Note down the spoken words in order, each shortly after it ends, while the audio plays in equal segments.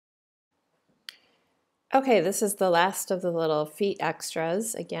Okay, this is the last of the little feet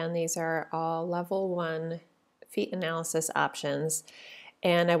extras. Again, these are all level 1 feet analysis options.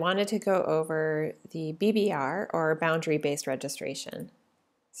 And I wanted to go over the BBR, or boundary-based registration.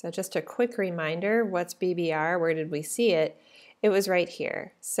 So just a quick reminder, what's BBR? Where did we see it? It was right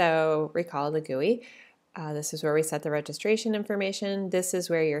here. So recall the GUI. This is where we set the registration information. This is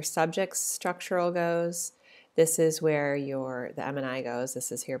where your subject structural goes. This is where the M&I goes.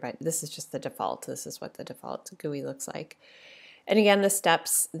 This is here, but this is just the default. This is what the default GUI looks like. And again, the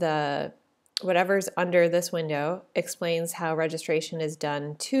steps, whatever's under this window explains how registration is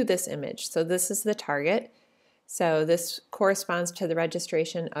done to this image. So this is the target. So this corresponds to the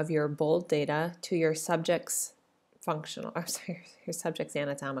registration of your bold data to your subject's your subject's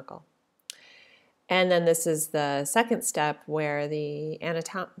anatomical. And then this is the second step where the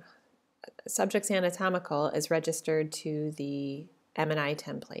subject's anatomical is registered to the M&I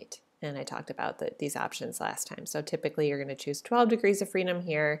template. And I talked about these options last time. So typically you're going to choose 12 degrees of freedom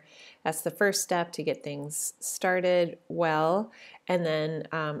here. That's the first step to get things started well. And then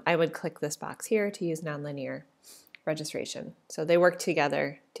I would click this box here to use nonlinear registration. So they work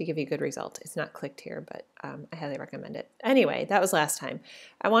together to give you a good result. It's not clicked here, but I highly recommend it. Anyway, that was last time.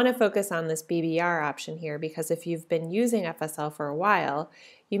 I want to focus on this BBR option here because if you've been using FSL for a while,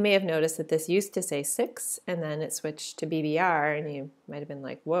 you may have noticed that this used to say 6 and then it switched to BBR and you might have been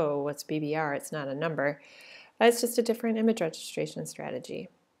like, whoa, what's BBR? It's not a number. It's just a different image registration strategy.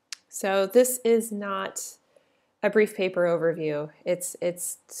 So this is not a brief paper overview.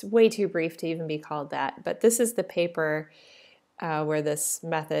 It's way too brief to even be called that, but this is the paper where this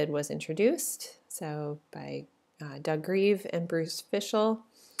method was introduced, so by Doug Grieve and Bruce Fischel,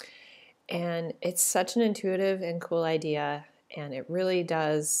 and it's such an intuitive and cool idea, and it really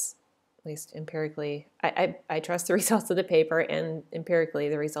does, at least empirically, I trust the results of the paper, and empirically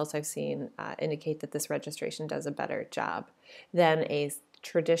the results I've seen indicate that this registration does a better job than a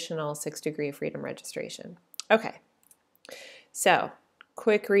traditional 6-degree freedom registration. Okay, so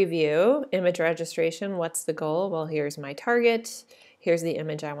quick review, image registration, what's the goal? Well, here's my target, here's the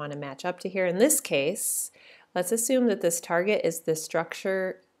image I want to match up to here. In this case, let's assume that this target is the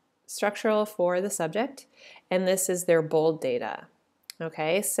structural for the subject, and this is their bold data.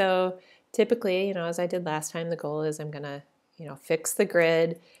 Okay, so typically, as I did last time, the goal is I'm going to, fix the grid,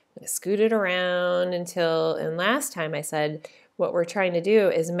 I'm going to scoot it around and last time I said, what we're trying to do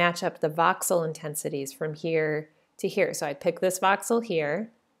is match up the voxel intensities from here to here. So I pick this voxel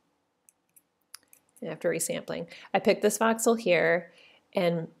here, after resampling, I pick this voxel here,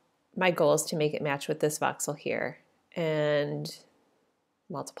 and my goal is to make it match with this voxel here, and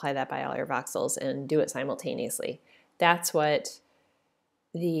multiply that by all your voxels and do it simultaneously. That's what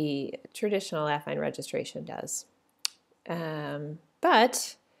the traditional affine registration does.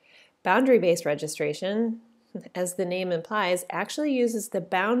 But boundary-based registration, as the name implies, actually uses the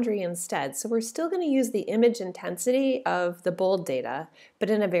boundary instead. So we're still going to use the image intensity of the bold data, but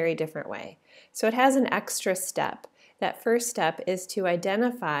in a very different way. So it has an extra step. That first step is to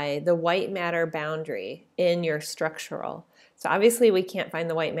identify the white matter boundary in your structural. So obviously we can't find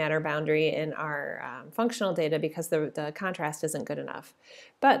the white matter boundary in our functional data because the contrast isn't good enough.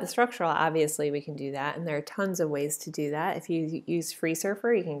 But the structural, obviously we can do that, and there are tons of ways to do that. If you use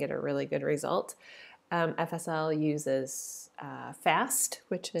FreeSurfer, you can get a really good result. FSL uses FAST,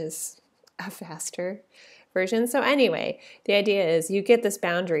 which is a faster version. So anyway, the idea is you get this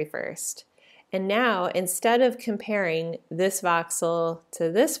boundary first. And now, instead of comparing this voxel to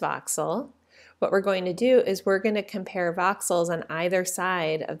this voxel, what we're going to do is we're going to compare voxels on either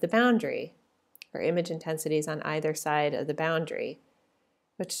side of the boundary, or image intensities on either side of the boundary,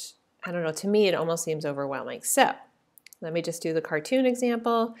 which, I don't know, to me it almost seems overwhelming. So let me just do the cartoon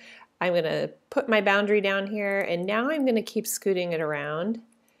example. I'm going to put my boundary down here, and now I'm going to keep scooting it around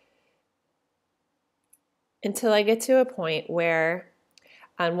until I get to a point where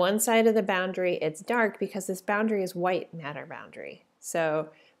on one side of the boundary it's dark because this boundary is white matter boundary. So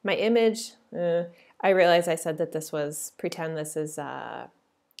my image, I realize I said that this was, pretend this is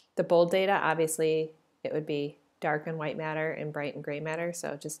the bold data. Obviously it would be dark and white matter and bright and gray matter,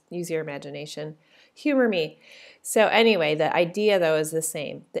 so just use your imagination. Humor me. So anyway, the idea though is the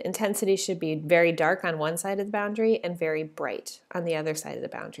same. The intensity should be very dark on one side of the boundary and very bright on the other side of the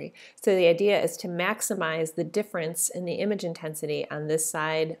boundary. So the idea is to maximize the difference in the image intensity on this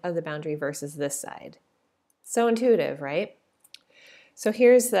side of the boundary versus this side. So intuitive, right? So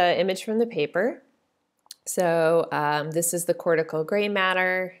here's the image from the paper. So this is the cortical gray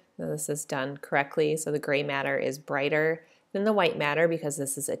matter. This is done correctly, so the gray matter is brighter than the white matter because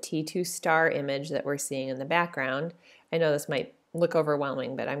this is a T2 star image that we're seeing in the background. I know this might look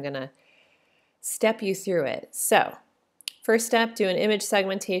overwhelming, but I'm going to step you through it. So first step, do an image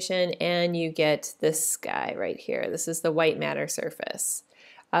segmentation and you get this guy right here. This is the white matter surface.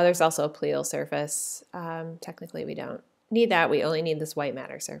 There's also a pleal surface. Technically we don't need that. We only need this white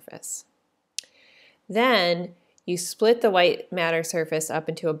matter surface. Then you split the white matter surface up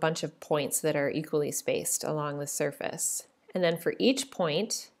into a bunch of points that are equally spaced along the surface. And then for each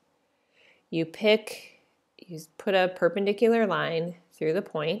point, you put a perpendicular line through the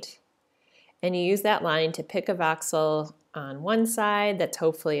point, and you use that line to pick a voxel on one side that's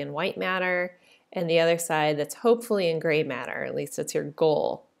hopefully in white matter, and the other side that's hopefully in gray matter, at least that's your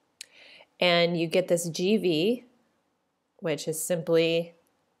goal. And you get this GV, which is simply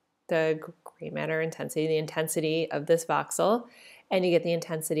the gray matter intensity, the intensity of this voxel, and you get the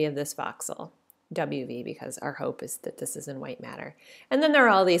intensity of this voxel, WV, because our hope is that this is in white matter. And then there are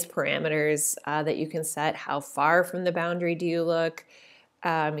all these parameters that you can set. How far from the boundary do you look?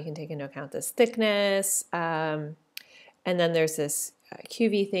 You can take into account this thickness. And then there's this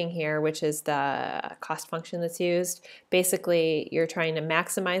QV thing here, which is the cost function that's used. Basically, you're trying to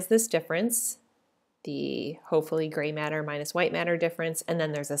maximize this difference, the hopefully gray matter minus white matter difference, and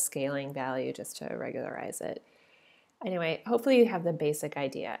then there's a scaling value just to regularize it. Anyway, hopefully you have the basic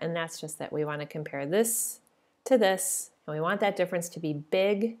idea, and that's just that we want to compare this to this, and we want that difference to be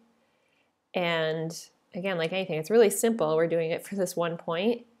big. And again, like anything, it's really simple. We're doing it for this one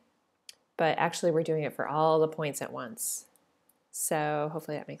point, but actually we're doing it for all the points at once. So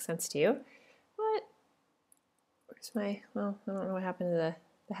hopefully that makes sense to you. Where's my, well, I don't know what happened to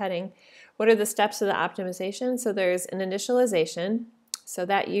the heading. What are the steps of the optimization? So there's an initialization. So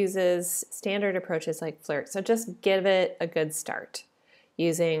that uses standard approaches like FLIRT. So just give it a good start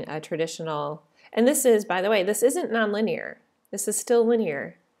using a traditional, and this is, by the way, this isn't nonlinear. This is still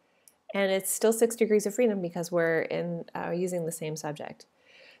linear. And it's still 6 degrees of freedom because we're using the same subject.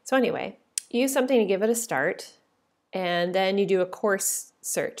 So anyway, use something to give it a start, and then you do a coarse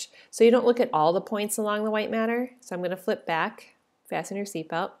search. So you don't look at all the points along the white matter. So I'm going to flip back, fasten your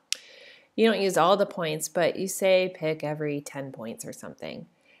seatbelt. You don't use all the points, but you say pick every 10 points or something.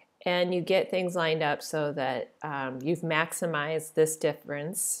 And you get things lined up so that you've maximized this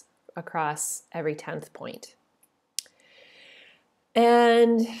difference across every 10th point.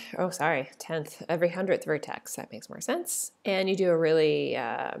 And, oh, sorry, 10th, every 100th vertex. That makes more sense. And you do a really,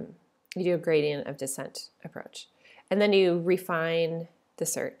 you do a gradient of descent approach. And then you refine the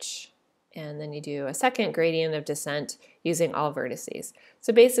search. And then you do a second gradient of descent using all vertices.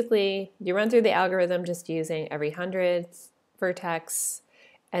 So basically, you run through the algorithm just using every 100th vertex,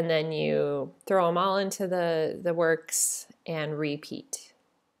 and then you throw them all into the works and repeat.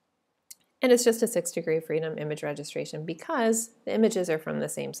 And it's just a 6 degree of freedom image registration because the images are from the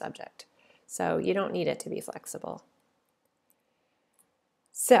same subject. So you don't need it to be flexible.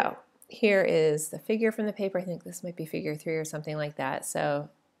 So here is the figure from the paper. I think this might be figure 3 or something like that. So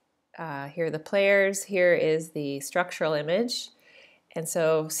here are the players. Here is the structural image. And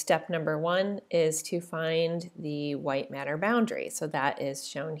so step number 1 is to find the white matter boundary. So that is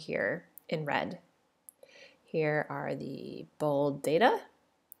shown here in red. Here are the bold data.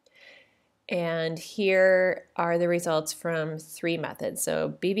 And here are the results from 3 methods.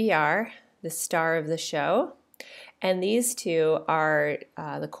 So BBR, the star of the show, and these two are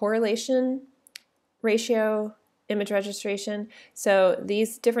the correlation ratio image registration. So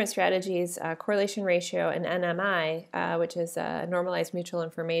these different strategies, correlation ratio and NMI, which is normalized mutual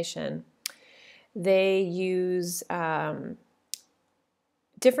information, they use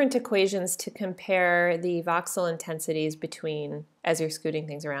different equations to compare the voxel intensities between, as you're scooting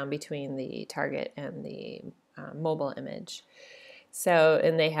things around, between the target and the mobile image. So,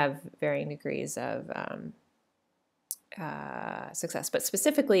 and they have varying degrees of success, but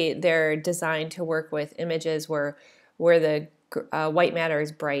specifically they're designed to work with images where the white matter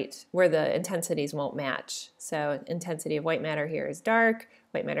is bright, where the intensities won't match. So intensity of white matter here is dark,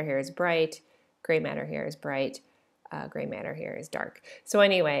 white matter here is bright, gray matter here is bright, gray matter here is dark. So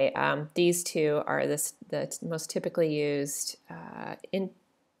anyway, these two are the most typically used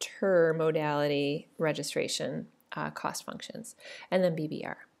intermodality registration cost functions, and then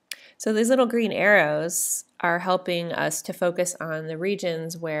BBR. So these little green arrows are helping us to focus on the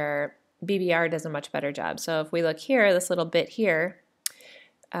regions where BBR does a much better job. So if we look here, this little bit here,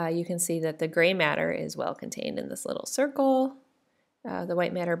 you can see that the gray matter is well contained in this little circle, the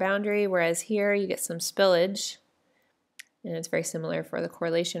white matter boundary, whereas here you get some spillage, and it's very similar for the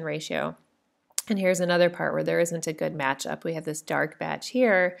correlation ratio. And here's another part where there isn't a good matchup. We have this dark batch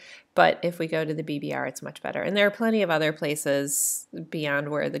here, but if we go to the BBR, it's much better. And there are plenty of other places beyond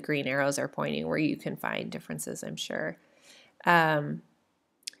where the green arrows are pointing where you can find differences, I'm sure.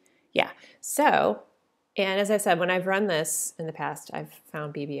 Yeah, so, and as I said, when I've run this in the past, I've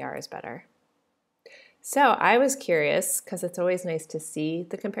found BBR is better. So I was curious, because it's always nice to see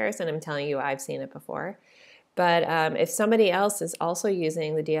the comparison. I'm telling you, I've seen it before. But if somebody else is also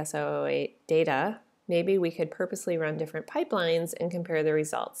using the DS008 data, maybe we could purposely run different pipelines and compare the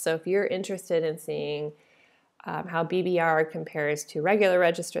results. So if you're interested in seeing how BBR compares to regular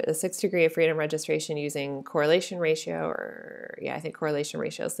the 6th degree of freedom registration using correlation ratio, or yeah, I think correlation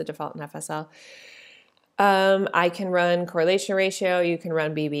ratio is the default in FSL. I can run correlation ratio, you can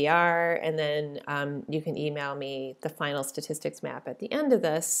run BBR, and then you can email me the final statistics map at the end of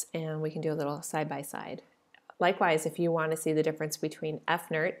this, and we can do a little side-by-side. Likewise, if you want to see the difference between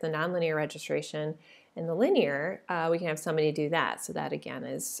FNERT, the nonlinear registration, and the linear, we can have somebody do that. So that, again,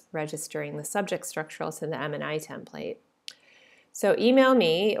 is registering the subject structurals to the M&I template. So email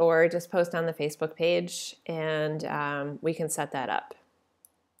me or just post on the Facebook page, and we can set that up.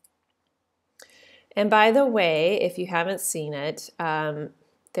 And by the way, if you haven't seen it,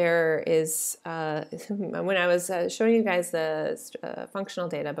 there is, when I was showing you guys the functional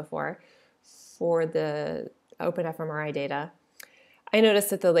data before for the OpenFMRI data, I noticed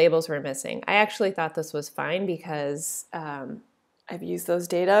that the labels were missing. I actually thought this was fine because I've used those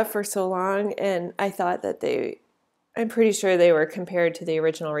data for so long, and I thought that I'm pretty sure they were compared to the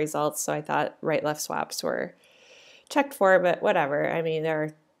original results, so I thought right-left swaps were checked for, but whatever. I mean,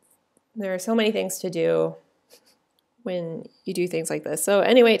 there are so many things to do when you do things like this. So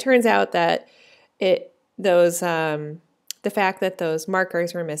anyway, it turns out that the fact that those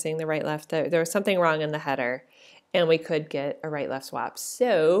markers were missing, the right-left, there was something wrong in the header, and we could get a right-left swap.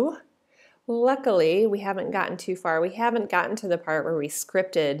 So luckily, we haven't gotten too far. We haven't gotten to the part where we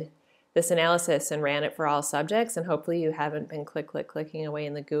scripted this analysis and ran it for all subjects, and hopefully you haven't been clicking away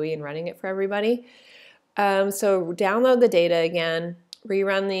in the GUI and running it for everybody. So download the data again,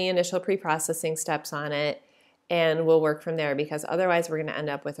 rerun the initial pre-processing steps on it, and we'll work from there, because otherwise we're going to end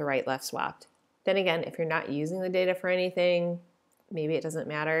up with a right-left swapped. Then again, if you're not using the data for anything, maybe it doesn't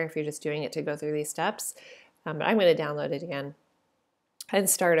matter if you're just doing it to go through these steps. But I'm going to download it again and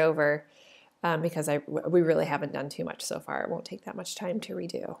start over because we really haven't done too much so far. It won't take that much time to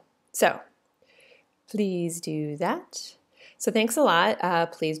redo. So please do that. So thanks a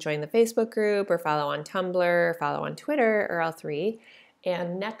lot. Please join the Facebook group or follow on Tumblr, or follow on Twitter, or all three.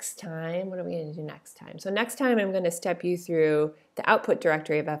 And next time, what are we going to do next time? So next time I'm going to step you through the output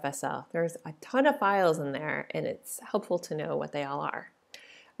directory of FSL. There's a ton of files in there, and it's helpful to know what they all are.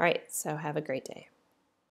 All right, so have a great day.